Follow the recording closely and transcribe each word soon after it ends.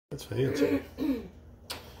That's fancy.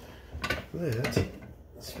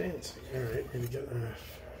 That's fancy. All right, we're gonna get our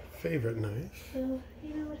favorite knife. So,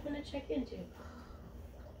 you know what I'm gonna check into.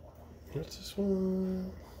 What's this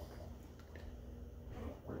one?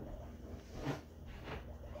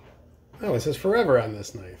 Oh, it says forever on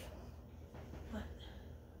this knife. What?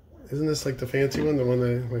 Isn't this like the fancy one? The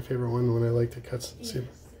one my favorite one, the one I like to cut. Yes, it's the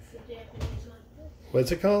Japanese one.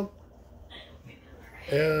 What's it called?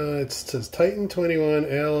 It says Titan 21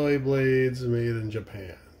 alloy blades made in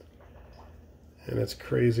Japan. And it's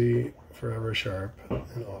crazy, forever sharp,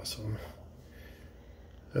 and awesome.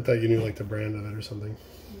 I thought you knew like the brand of it or something.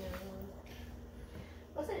 No.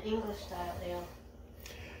 What's an English style ale?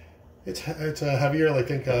 It's a heavier, I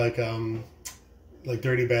think like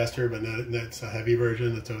Dirty Bastard, but that's a heavy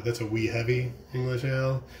version. That's a wee heavy English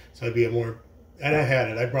ale. So it'd be a more. And I had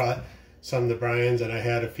it. I brought some to Brian's, and I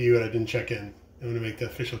had a few, and I didn't check in. I'm gonna make the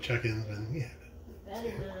official check-ins, and yeah.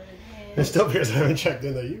 Better not. There's still beers I haven't checked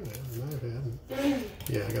in that you have. And I haven't.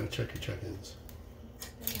 Yeah, I gotta check your check-ins.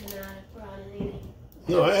 Better not have brought any.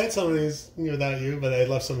 No, I had some of these without you, but I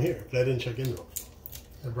left some here, but I didn't check in though.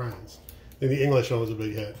 At Brian's. I think the English one was a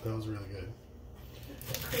big hit. That was really good.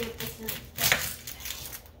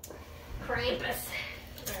 Krampus.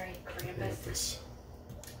 Alright, Krampus.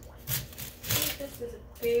 This is a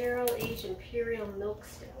barrel-aged imperial milk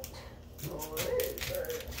stout.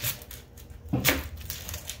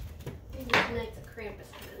 Maybe tonight's a Krampus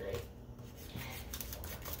kind of night.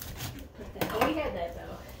 Put that. Oh, we had that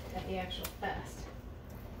though at the actual fest.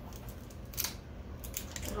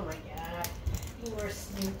 Oh my god. More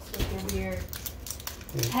Snoops with your beer.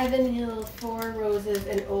 Heaven Hill, Four Roses,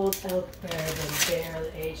 and Old Elk Bourbon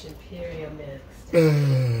barrel-aged imperial mix. So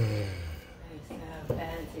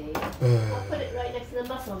fancy. I'll put it right next to the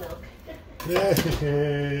muscle milk.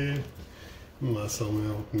 Muscle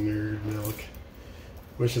milk, nerd milk.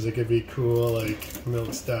 Wishes it could be cool like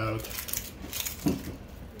milk stout.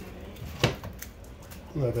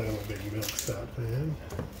 Not that I'm a big milk stout fan,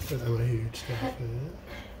 but I'm a huge stout fan.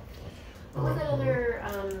 What was that other,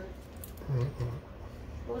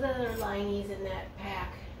 what was that other lineys in that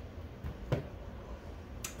pack? I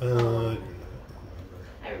don't remember.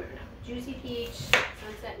 I remember now. Juicy Peach,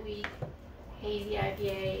 Sunset Week, Hazy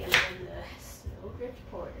IPA, and then the Snowdrift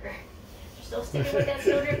Porter. They're still sticking with that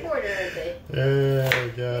Snowdrift Porter, aren't they? Yeah,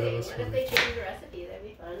 God, Hey, it was what funny. if they change the recipe? That'd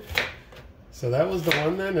be fun. So that was the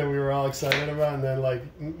one then that we were all excited about, and then like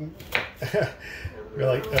we're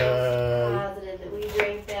like, positive that we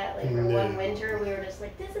drank that like for one winter. We were just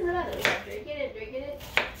like, this is about it. We kept drinking it.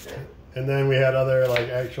 So, and then we had other like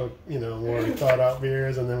actual, more thought out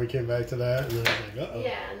beers, and then we came back to that, and then I was like, uh-oh.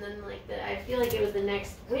 yeah, and then like I feel like it was the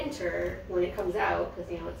next winter when it comes out,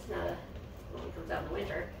 because it's not when it comes out in the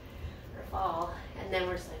winter or fall, and then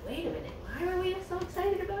we're just like, wait a minute, why are we so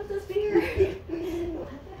excited about this beer? What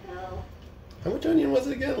the hell? How much onion was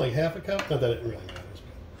it again? Like half a cup? Not that it really matters.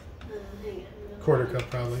 Hang on. Quarter cup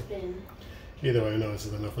probably. Spin. Either way, I know this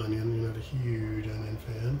is enough onion. You're not a huge onion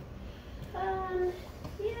fan. Yeah,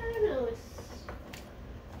 I don't know.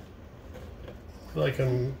 I like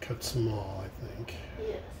them cut small, I think.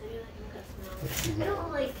 Yes, I do like them cut small. I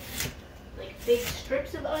don't like big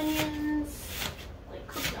strips of onions, like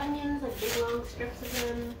cooked onions, like big long strips of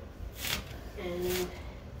them.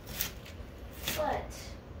 But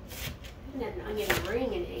I haven't had an onion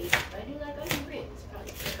ring in ages, but I do like onion rings,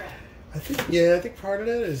 probably for crap. I think part of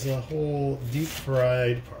that is the whole deep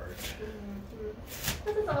fried part.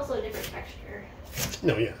 This is also a different texture.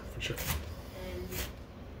 No, yeah, for sure. And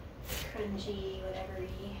crunchy,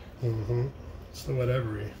 whatever-y. It's the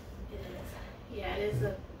whatever-y. It is. Yeah, it is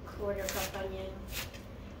a quarter cup onion.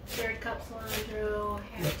 Third cup cilantro,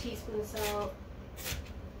 half teaspoon salt.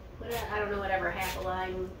 I don't know whatever half a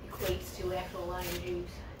lime equates to actual lime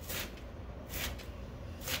juice.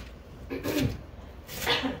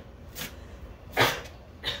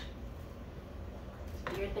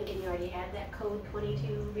 You're thinking you already had that Code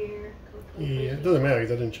 22 beer? Code 22? Yeah, it doesn't matter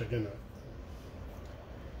because I didn't check into it.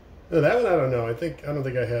 No, that one I don't know. I don't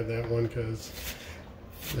think I had that one because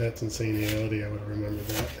that's Insanity. I would have remembered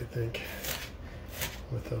that, I think,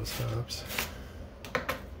 with those hops.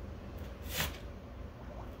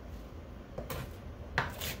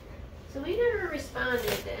 So we never responded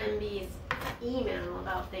to MB's email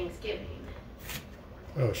about Thanksgiving.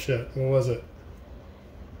 Oh shit, what was it?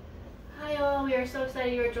 Hi all, we are so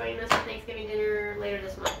excited you are joining us for Thanksgiving dinner later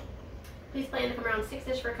this month. Please plan to come around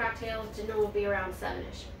 6-ish for cocktails. Dinner will be around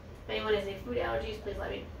 7-ish. If anyone has any food allergies, please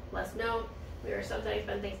let us know. We are so excited to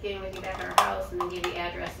spend Thanksgiving with you back at our house, and then give the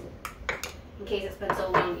address in case it's been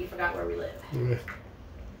so long you forgot where we live.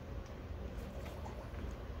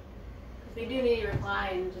 We do need to reply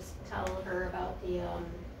and just tell her about the,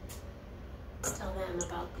 tell them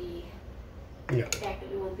about the fact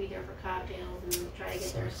that we won't be there for cocktails and try to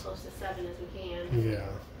get there as close to 7 as we can. Yeah.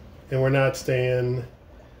 And we're not staying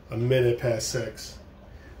a minute past 6.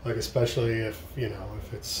 Like, especially if, you know,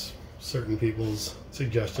 if it's certain people's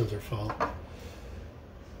suggestions are fault.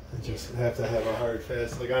 I just have to have a hard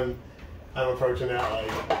fast. Like, I'm approaching that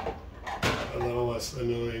like a little less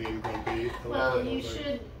annoying and grumpy. Well, you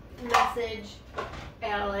should message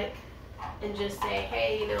Alec and just say,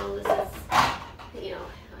 hey, you know, this is, you know,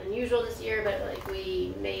 unusual this year, but like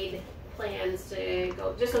we made plans to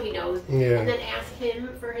go, just so he knows. Yeah. And then ask him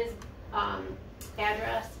for his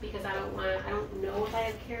address, because I don't know if I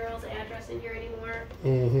have Carol's address in here anymore.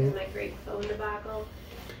 Mm-hmm. My great phone debacle.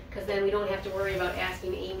 Because then we don't have to worry about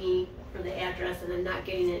asking Amy for the address and then not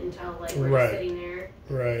getting it until like we're just sitting there.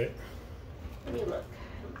 Right. Let me look.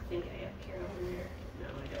 I don't think I have Carol in there. No,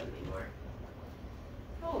 I don't anymore.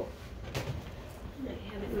 Oh. I might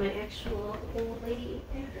have it in my actual old lady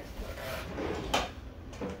address book.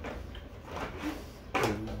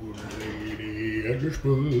 Old lady address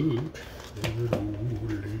book. Old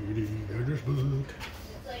lady address book.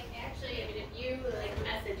 It's like, actually, I mean, if you like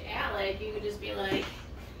message Alec, you could just be like,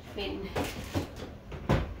 I mean,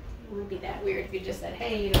 it wouldn't be that weird if you just said,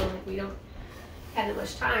 hey, you know, like we don't have that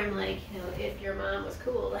much time, like, you know, if your mom was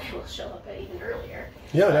cool, I will show up even earlier.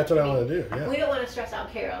 Yeah, but, that's what I want to do, yeah. We don't want to stress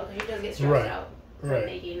out Carol, because she does get stressed out from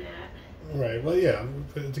making that. Right, well, yeah,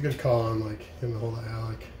 it's a good call on, like, getting a hold of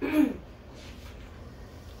Alec. I don't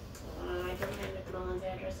have McMullen's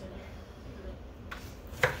address in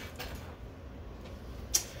there.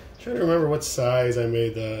 Trying to remember what size I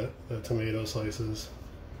made the tomato slices.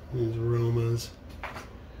 These aromas.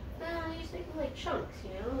 Well, you just make them like chunks, you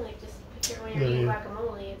know? Like, just picture when you're eating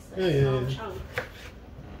guacamole, it's like a small chunk.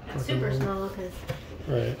 Not super small, because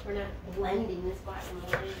we're not blending this guacamole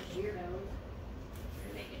into weirdos.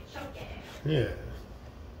 We're making it chunky. Yeah.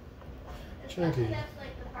 Especially that's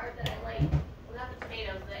like the part that I like. Well, not the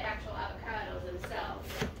tomatoes, the actual avocados themselves.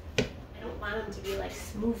 I don't want them to be like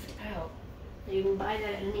smoothed out. You can buy that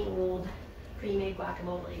at any old pre-made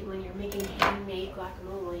guacamole. When you're making handmade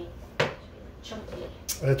guacamole, it should be like chunky.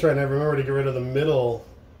 That's right, and I remember to get rid of the middle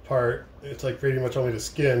part. It's like pretty much only the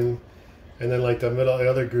skin. And then like the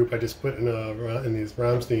other group I just put in these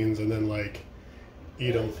Ramsteins and then like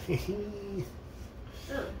eat them.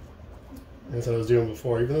 Oh. That's what I was doing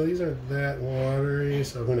before, even though these aren't that watery,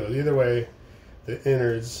 so who knows. Either way, the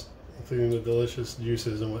innards, including the delicious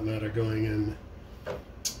juices and whatnot, are going in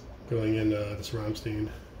this Ramstein.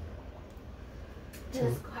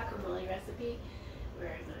 This guacamole recipe, where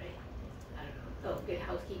am I? I don't know. Oh, Good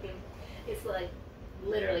Housekeeping. It's like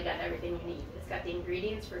literally got everything you need. It's got the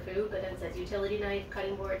ingredients for food, but then it says utility knife,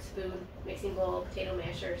 cutting board, spoon, mixing bowl, potato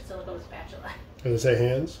masher, silicone spatula. Does it say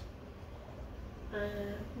hands?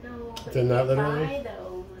 No. They're not literally? Buy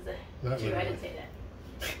those. Not True, literally. I didn't say that.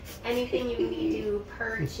 Anything you need to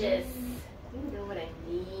purchase. You know what I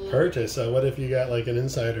mean. Purchase? So what if you got like an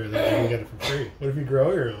insider that you can get it for free? What if you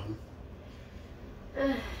grow your own?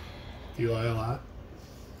 Do you lie a lot?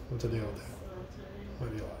 What's the deal with that? Why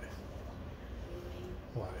do you lie?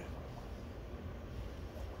 Why?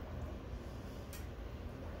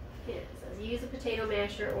 Yeah, it says use a potato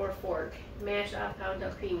masher or fork. Mash avocado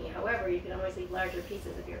until creamy. However, you can always leave larger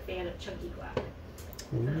pieces if you're a fan of chunky guac.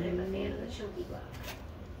 I'm a fan of the chunky guac.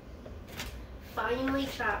 Finely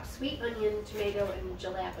chopped sweet onion, tomato, and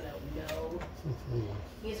jalapeno. No.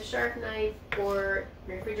 Use a sharp knife or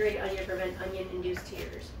refrigerated onion to prevent onion-induced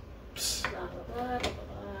tears. Blah, blah, blah, blah,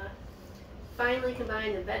 blah. Finally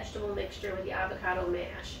combine the vegetable mixture with the avocado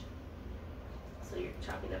mash. So you're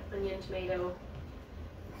chopping up onion, tomato,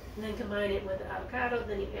 and then combine it with the avocado.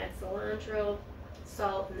 Then you add cilantro,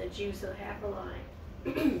 salt, and the juice of half a lime.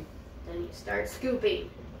 Then you start scooping.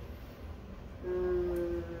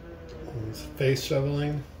 Face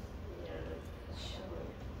shoveling. Yeah,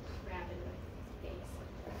 shoveling crap in my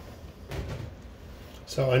face.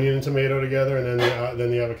 So onion and tomato together, and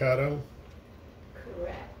then the avocado.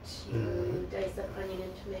 Correct. You dice up onion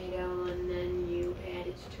and tomato, and then you add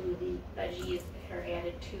it to the veggies are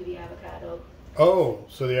added to the avocado. Oh,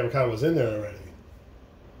 so the avocado was in there already.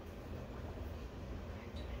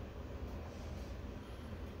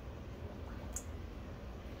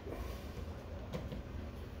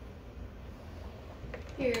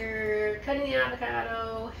 You're cutting the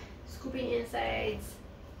avocado, scooping insides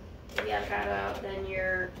of the avocado out, then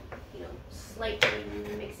you're, slightly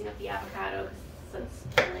mixing up the avocado since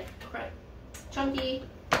it's like chunky.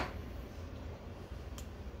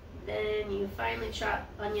 Then you finely chop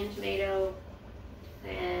onion, tomato,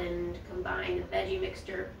 and combine the veggie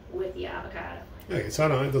mixture with the avocado. Okay, so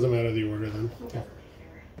it doesn't matter the order then. It doesn't matter.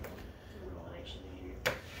 I don't know what I should do here.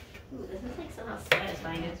 Ooh, this is like somehow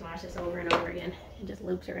satisfying to just watch this over and over again. It just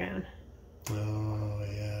loops around. Oh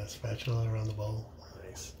yeah, spatula around the bowl.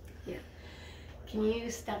 Nice. Yeah. Can you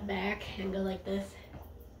step back and go like this?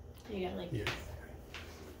 You got like yeah.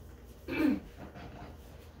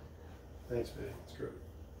 Thanks, babe. It's great.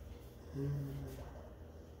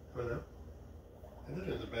 Oh no. I did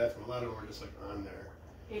it in the bathroom. A lot of them were just like on there.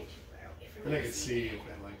 You're too far away from And I me. could see if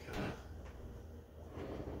I like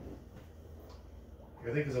I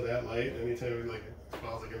think because of that light, anytime it like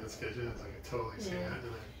smells like in this kitchen, it's like I totally see Yeah. that,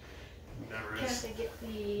 and I never You have is. to get the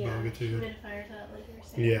Bogatude. humidifiers out, like you were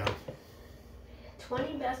saying. Yeah.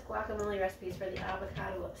 20 best guacamole recipes for the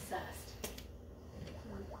avocado obsessed.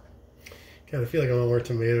 God, I feel like I want more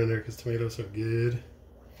tomato in there because tomatoes are so good.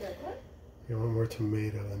 Feel like what? I want more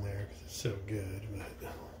tomato in there because it's so good.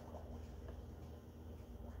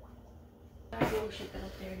 But I really should go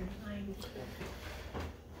up there and find.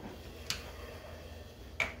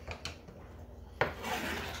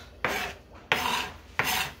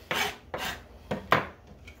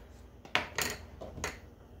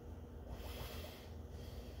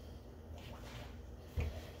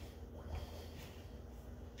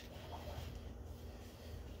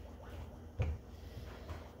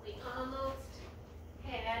 We almost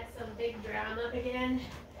had some big drama again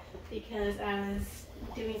because I was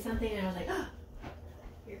doing something and I was like, oh,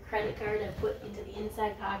 your credit card I put into the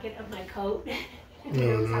inside pocket of my coat. Who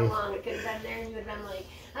knows how long it could have been there, and you would have been like,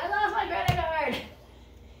 I lost my credit card.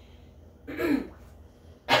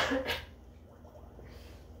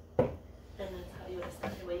 And that's how you would have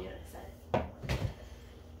started when you would have said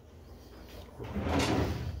it.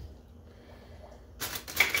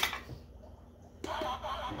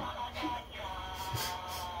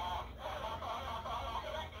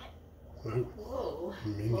 oh, Whoa.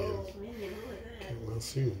 Minion. Whoa, minion, what was that? Get well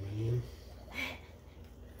soon, Minion.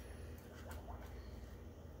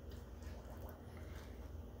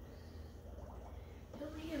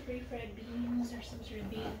 Don't we have refried beans or some sort of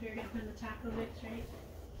beans we were going to put in the taco mix, right?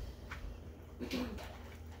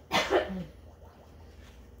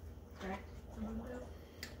 Correct? Someone will?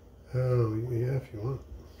 Oh, yeah, if you want.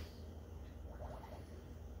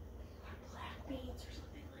 Or black beans or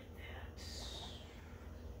something like that.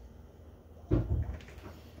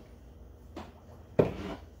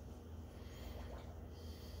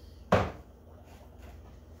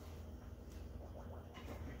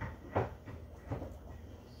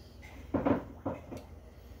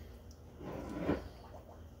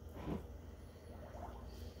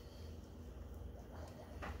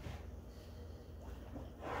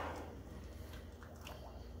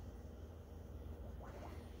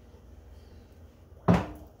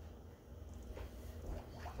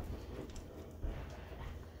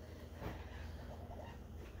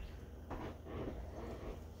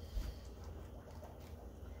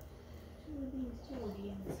 Chili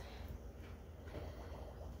beans.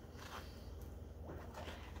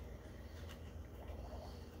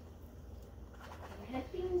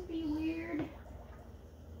 Red beans be weird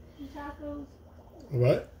in tacos?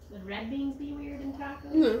 What? Would red beans be weird in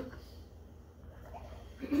tacos? No.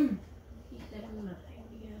 Keep that in mind.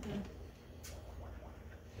 We gotta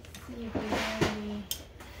see if we have any.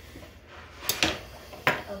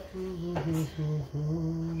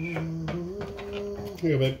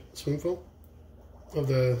 Here, babe. Spoonful of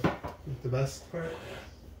the best part.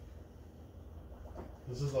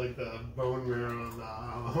 This is like the bone marrow of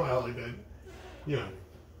the, well, like that, you know.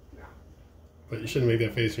 But you shouldn't make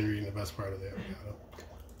that face when you're eating the best part of the avocado.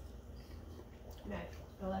 Right,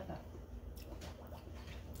 fill that up.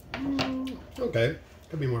 Okay,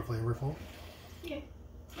 could be more flavorful. Yeah.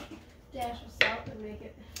 Dash of salt would make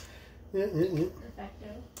it Yeah.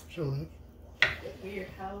 perfecto. Show enough. It's weird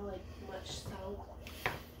how like much salt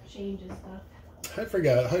changes stuff. I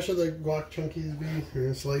forgot. How should the guac chunkies be?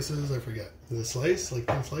 Or slices? I forget. Is it slice? Like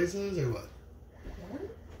thin slices or what?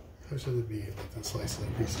 How should it be? Like thin slices?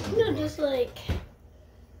 Like pieces of No, guac? just like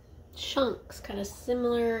chunks, kind of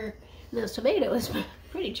similar. No, tomato is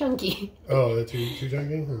pretty chunky. Oh, they're too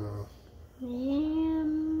chunky? Oh. Yeah,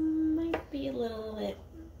 might be a little bit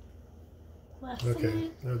less Okay, than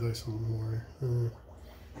that. there's like some more.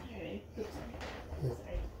 Alright, oops, Yeah. sorry.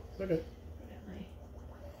 Okay. Forgot my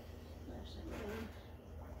flashlight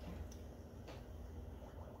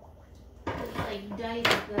on. Just like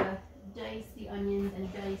dice the onions and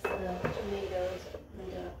dice the tomatoes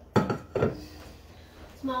into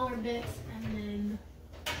smaller bits, and then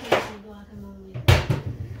place the guacamole.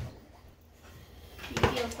 Do you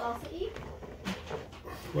feel salsa-y?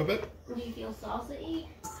 What bit? Do you feel salsa-y?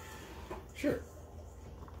 Sure.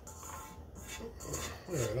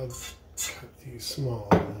 Alright, I'll cut these small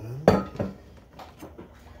then.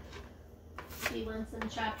 Do you want some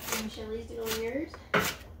chopped green chilies to go in yours?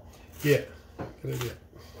 Yeah, good idea.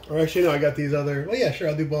 Or actually, no, I got these other. Well, yeah, sure,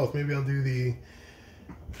 I'll do both. Maybe I'll do the.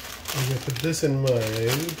 I'm gonna put this in mine,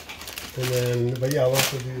 and then, but yeah, I'll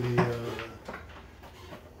also do the.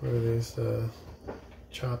 What are these?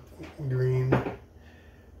 Chopped green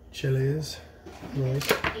chilies.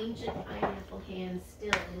 Nice. Ancient pineapple hands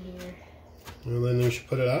still in here. Well, then we should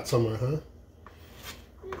put it out somewhere, huh?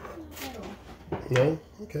 No?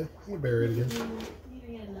 Okay. I'll bury it again.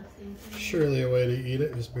 Surely a way to eat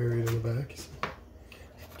it is bury it in the back.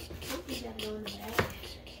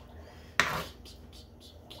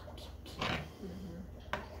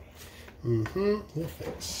 No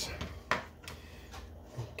thanks.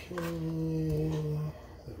 Okay.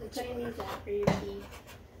 I'm putting these out for your teeth.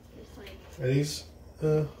 Just like. Are these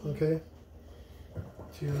okay?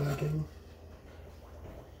 To your liking?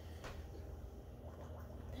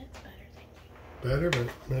 That's better, thank you. Better, but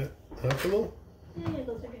not optimal? Yeah,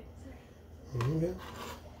 those are good. Okay.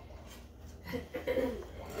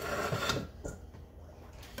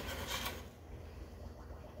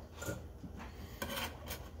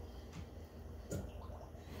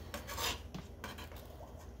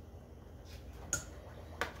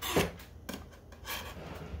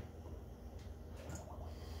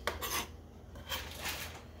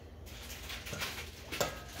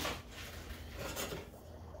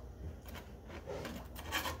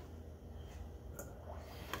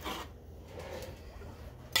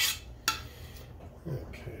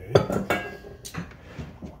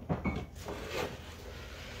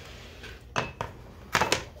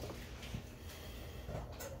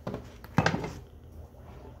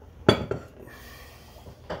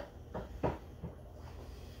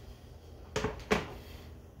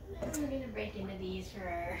 I'm gonna break into these for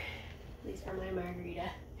at least for my margarita.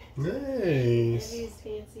 Nice. These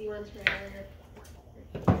fancy ones for her.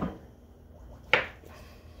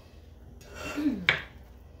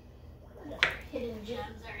 What other hidden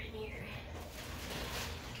gems are in here?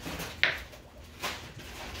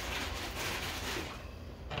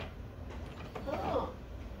 Oh,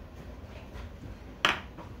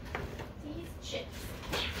 these chips.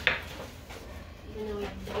 Even though we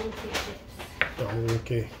don't take chips. Oh,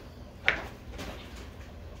 okay.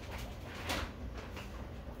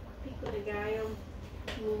 Pico de gallo,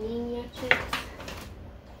 Niña chips.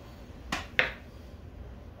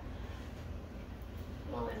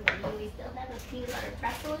 Oh, and we still have a peanut butter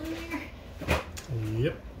pretzel in there.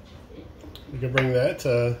 Yep. You can bring that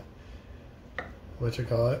to what you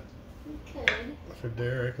call it We could. for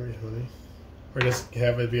Derek or honey, or just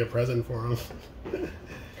have it be a present for him. It looks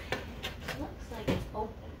like it's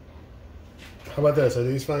open. How about this? Are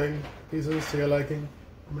these fine pieces to your liking,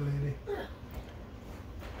 my lady?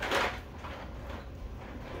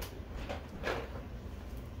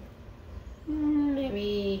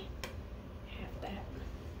 Maybe half that.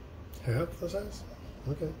 Half the size?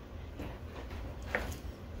 Okay.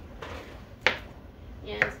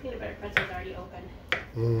 Yeah, this peanut butter pretzel is already open.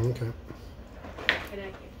 Okay. Can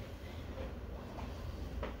I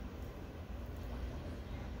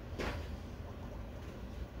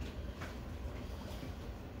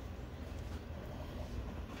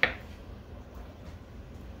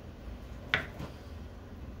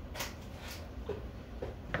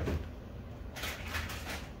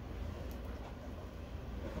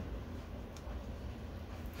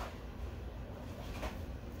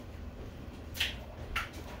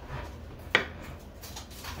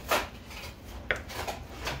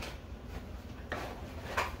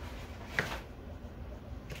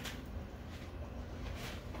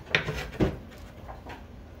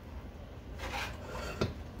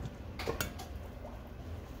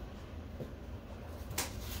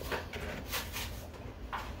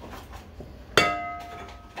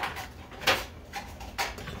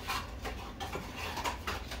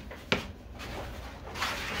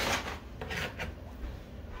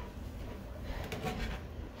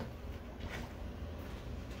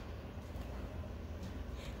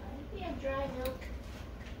dry milk?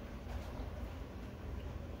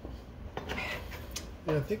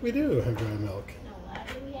 Yeah, I think we do have dry milk. No, why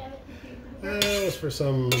do we have it? It was for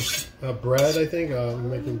some bread, I think.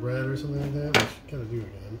 Making bread or something like that. We should kind of do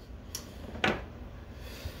again.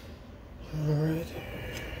 Alright.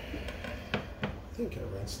 I think I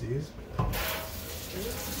rinsed these.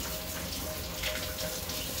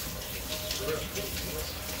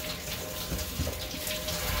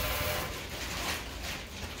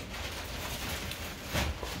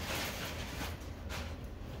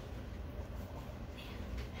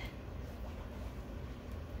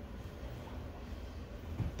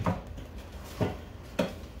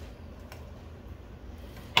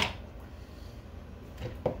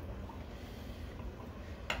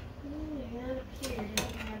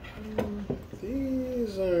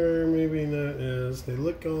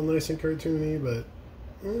 look all nice and cartoony, but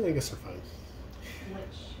I guess they're fine.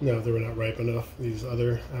 No, they were not ripe enough, these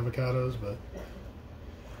other avocados, but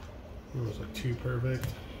it was like too perfect.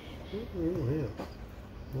 Oh, yeah.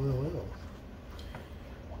 Well.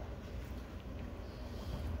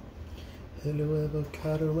 Hello,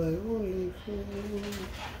 avocado, my only friend.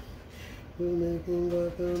 We're making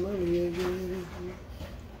guacamole again.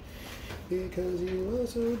 Because you are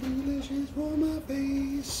so delicious for my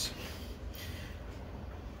face.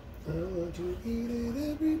 I want to eat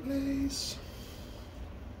it every place.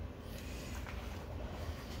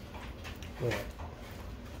 What?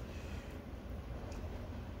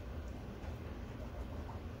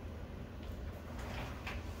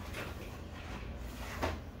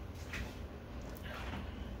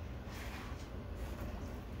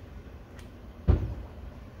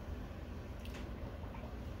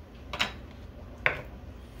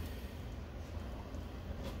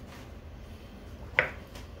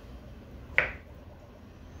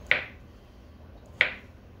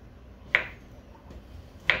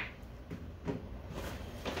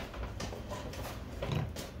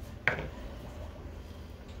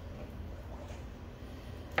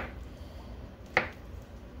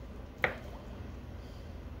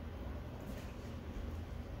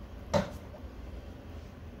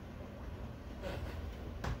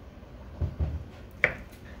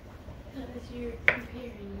 You're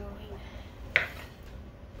preparing going.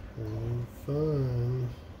 Fun.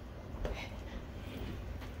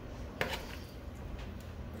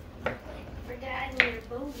 Forgotten your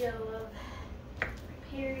mojo of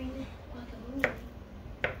preparing guacamole.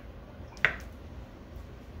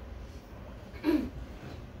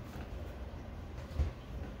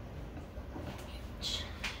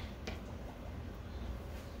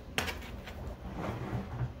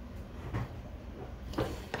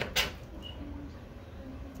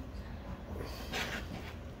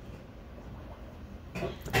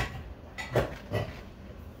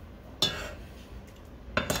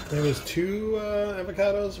 There was 2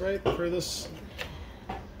 avocados, right, for this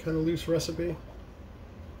kind of loose recipe?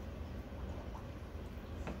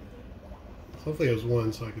 Hopefully it was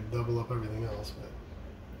 1 so I could double up everything else.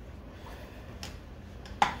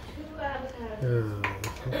 Two avocados.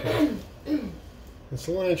 Okay. The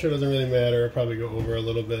cilantro doesn't really matter. I'll probably go over a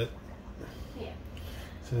little bit. Yeah.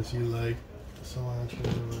 Since you like cilantro.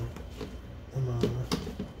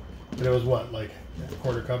 And it was what, like a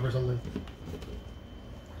 1/4 cup or something?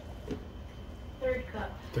 1/3 cup.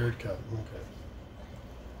 1/3 cup, okay.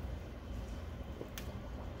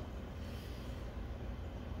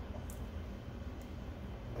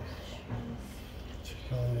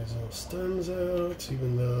 Check all these little stems out,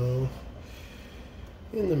 even though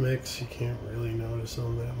in the mix you can't really notice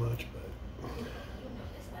them that much, but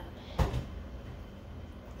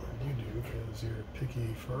you do because you're a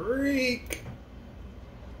picky freak.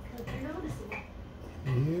 You're noticeable.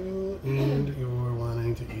 You and you're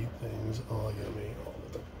wanting to eat things all yummy all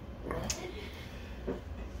the time.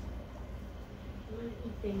 You want to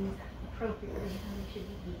eat things appropriately how they should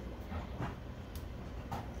be eaten.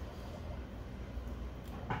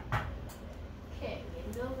 Okay, we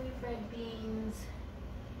have no refried beans.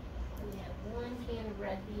 We have 1 can of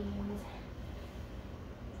red beans.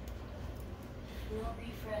 No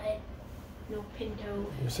refried, no pinto.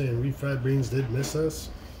 You're saying refried beans did miss us?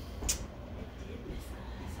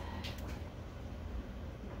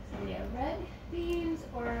 So we have red beans,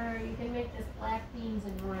 or you can make this black beans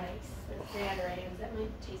and rice. That's Zatarain's. That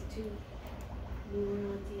might taste too New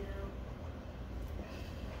Orleans, you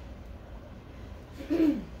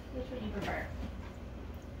know. Which would you prefer?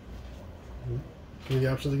 Give me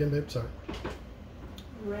the options again, babe. Sorry.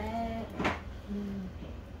 Red.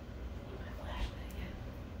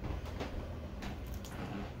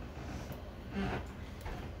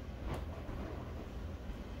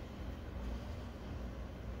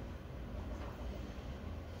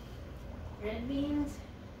 Red beans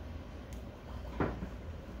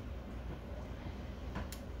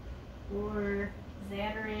or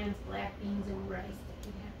Zatarain's black beans and rice that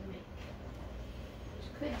you have to make. Which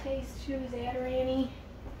could taste too Zatarain-y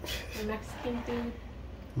or Mexican food.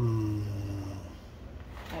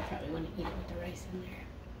 I probably wouldn't eat it with the rice in there.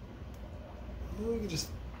 Well, we could just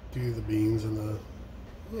do the beans and the,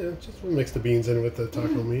 yeah, just mix the beans in with the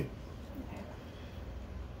taco meat.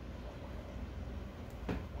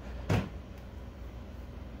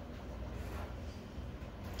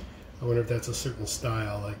 I wonder if that's a certain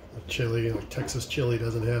style, like chili, like Texas chili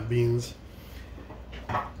doesn't have beans.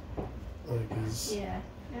 Yeah.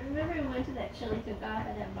 I remember we went to that chili cook-off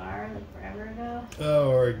at that bar like forever ago. Oh,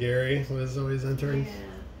 or Gary was always entering.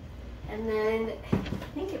 Yeah. And then I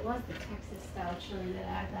think it was the Texas style chili that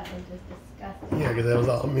I thought was just disgusting. Yeah, because that was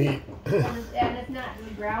all meat. And it's not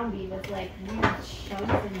really ground beef, it's like weird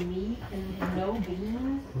chunks of meat and no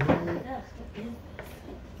beans. Ugh,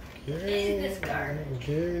 what is this garbage?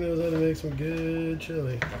 Gary knows how to make some good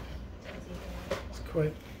chili. It's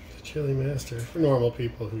quite the chili master for normal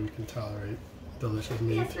people who can tolerate delicious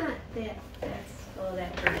meat. That's not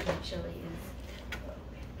that version of chili is.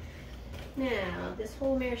 Now, this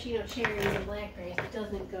whole maraschino cherries and blackberries, it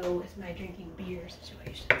doesn't go with my drinking beer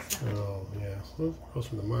situation. So. Oh, yeah. Well, it goes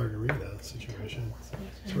from the margarita situation.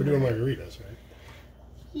 So we're doing margaritas, right?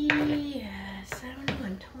 Yes. I don't know.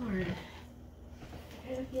 I'm torn.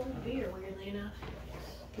 I don't feel like beer, weirdly enough.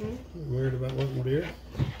 Weird about wanting beer?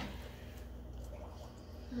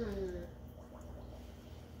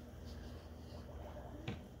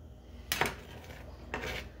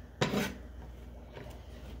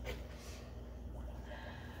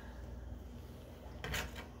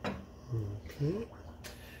 Okay.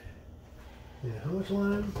 Yeah, how much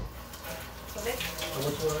lime? Okay. How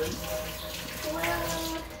much lime? Well,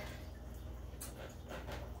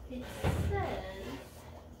 it says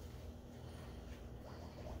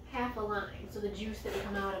half a lime. So the juice that would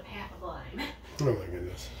come out of half a lime. Oh my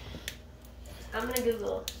goodness. I'm going to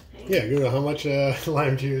Google. Yeah, Google how much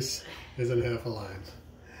lime juice is in half a lime.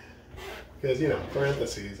 Because, you know,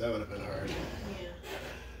 parentheses, that would have been hard. Yeah.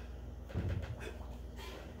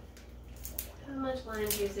 How much lime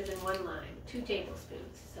juice is in one lime? 2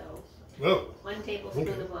 tablespoons. So, Whoa. 1 tablespoon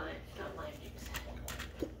of lime, not lime juice.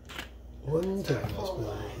 1 Full tablespoon.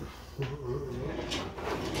 lime.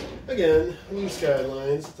 Again, loose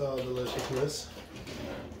guidelines, it's all deliciousness.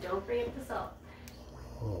 Don't forget the salt.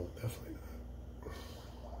 Oh, definitely not.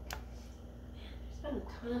 There's been a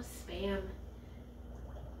ton of spam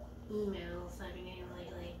emails I've been getting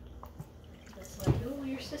lately. It's like, oh,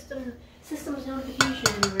 your system's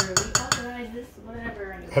notification, or we authorize this, whatever.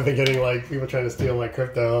 I've been getting like people trying to steal my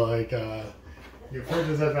crypto, like your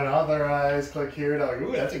purchase has been authorized, click here. They're like,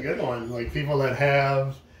 ooh, that's a good one. Like people that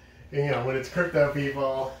have, you know, when it's crypto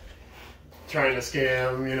people trying to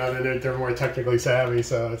scam, you know, then they're more technically savvy,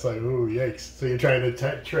 so it's like, ooh, yikes. So you're trying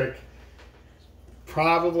to trick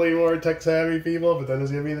probably more tech savvy people, but then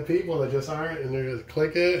there's gonna be the people that just aren't, and they're just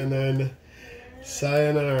click it, and then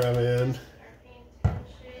sayonara, man.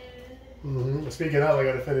 Speaking of, I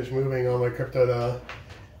gotta finish moving all my crypto to.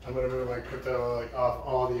 I'm gonna move my crypto like off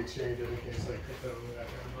all the exchanges in case like crypto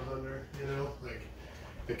goes under, you know, like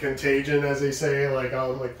the contagion, as they say, like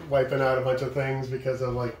I'm like wiping out a bunch of things because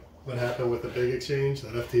of like what happened with the big exchange,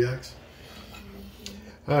 that FTX.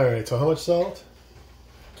 All right, so how much salt?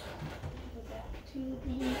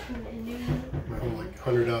 My whole like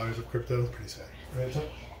 $100 of crypto, pretty sad. Right, so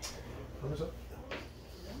how much salt?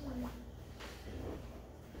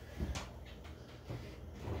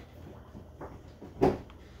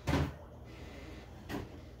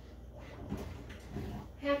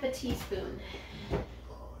 Half a teaspoon. Oh,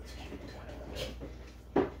 that's cute.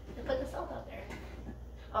 I put the salt out there.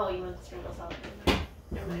 Oh, you want the sprinkle salt?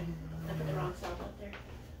 Never mind. I put the wrong salt out there.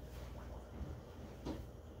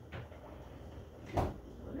 I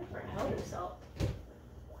wonder if we're out of salt.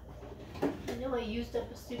 I know I used up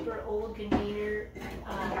a super old container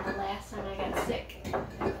the last time I got sick,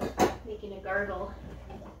 making a gargle.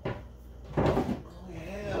 Oh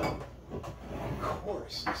yeah, of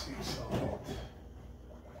course, sea salt.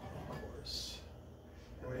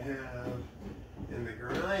 And we have in the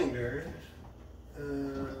grinder.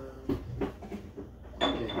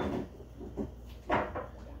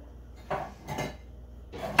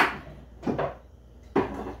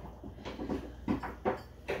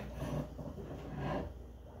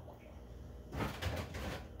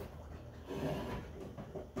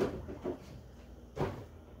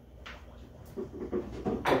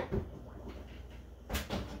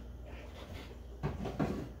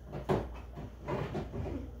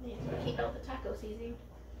 Keep out the taco seasoning.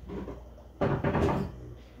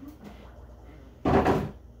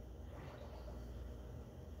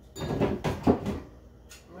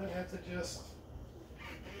 Might have to just.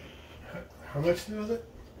 How much was it?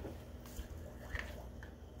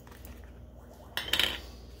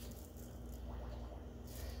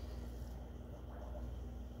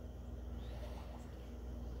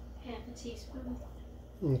 Half a teaspoon.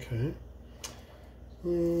 Okay.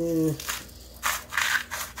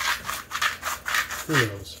 Who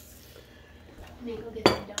knows? Let me go get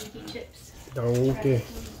some donkey chips. Donkey.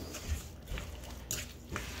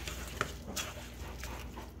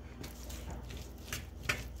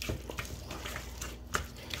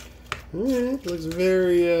 Alright, looks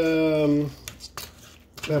very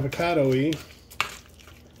avocado-y.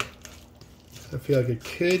 I feel like it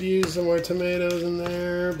could use some more tomatoes in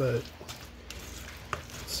there, but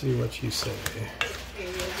let's see what you say.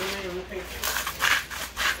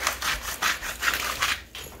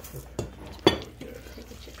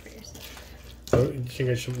 Oh, you think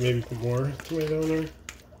I should maybe put more tomato in there?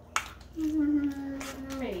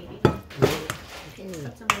 Maybe.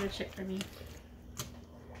 Put some on the chip for me.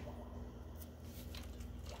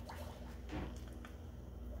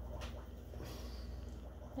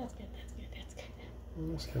 That's good, that's good, that's good.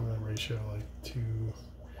 It's kind of a ratio like 2.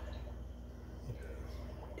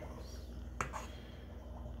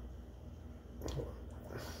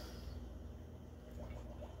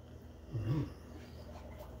 Mm.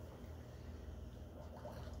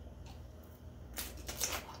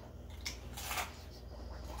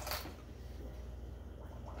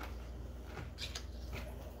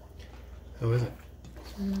 How is it?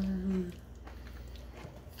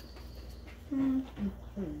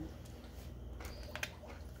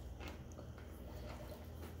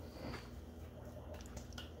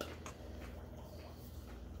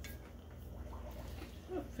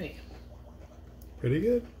 Okay. Pretty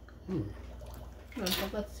good? Well,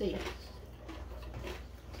 let's see.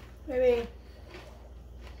 Maybe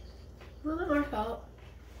a little bit more salt.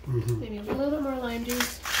 Maybe a little bit more lime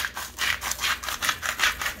juice.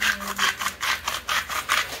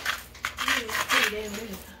 Pretty damn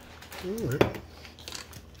good. All right.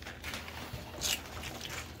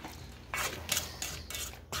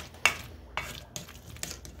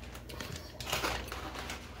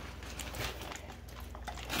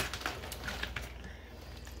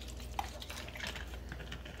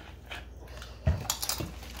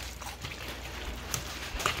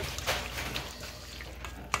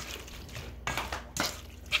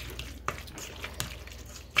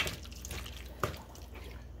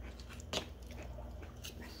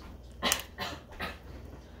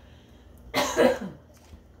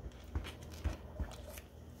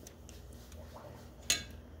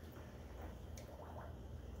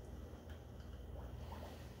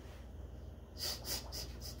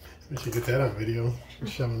 We should get that on video.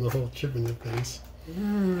 Shoving the whole chip in your face.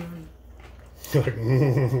 Like,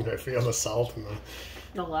 I feel the salt and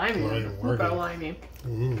the lime. Look how limey.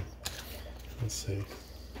 Let's see.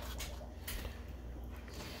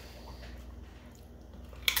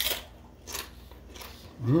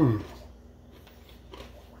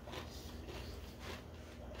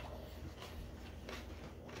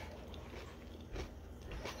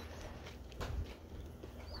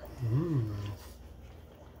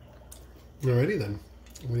 Alrighty then.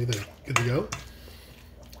 What do you think? Good to go?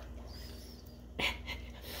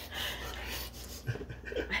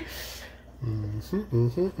 And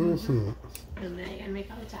then you gotta make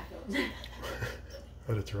all the tacos.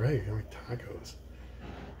 Oh, that's right. You're gonna make tacos.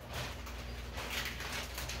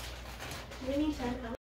 We need 10.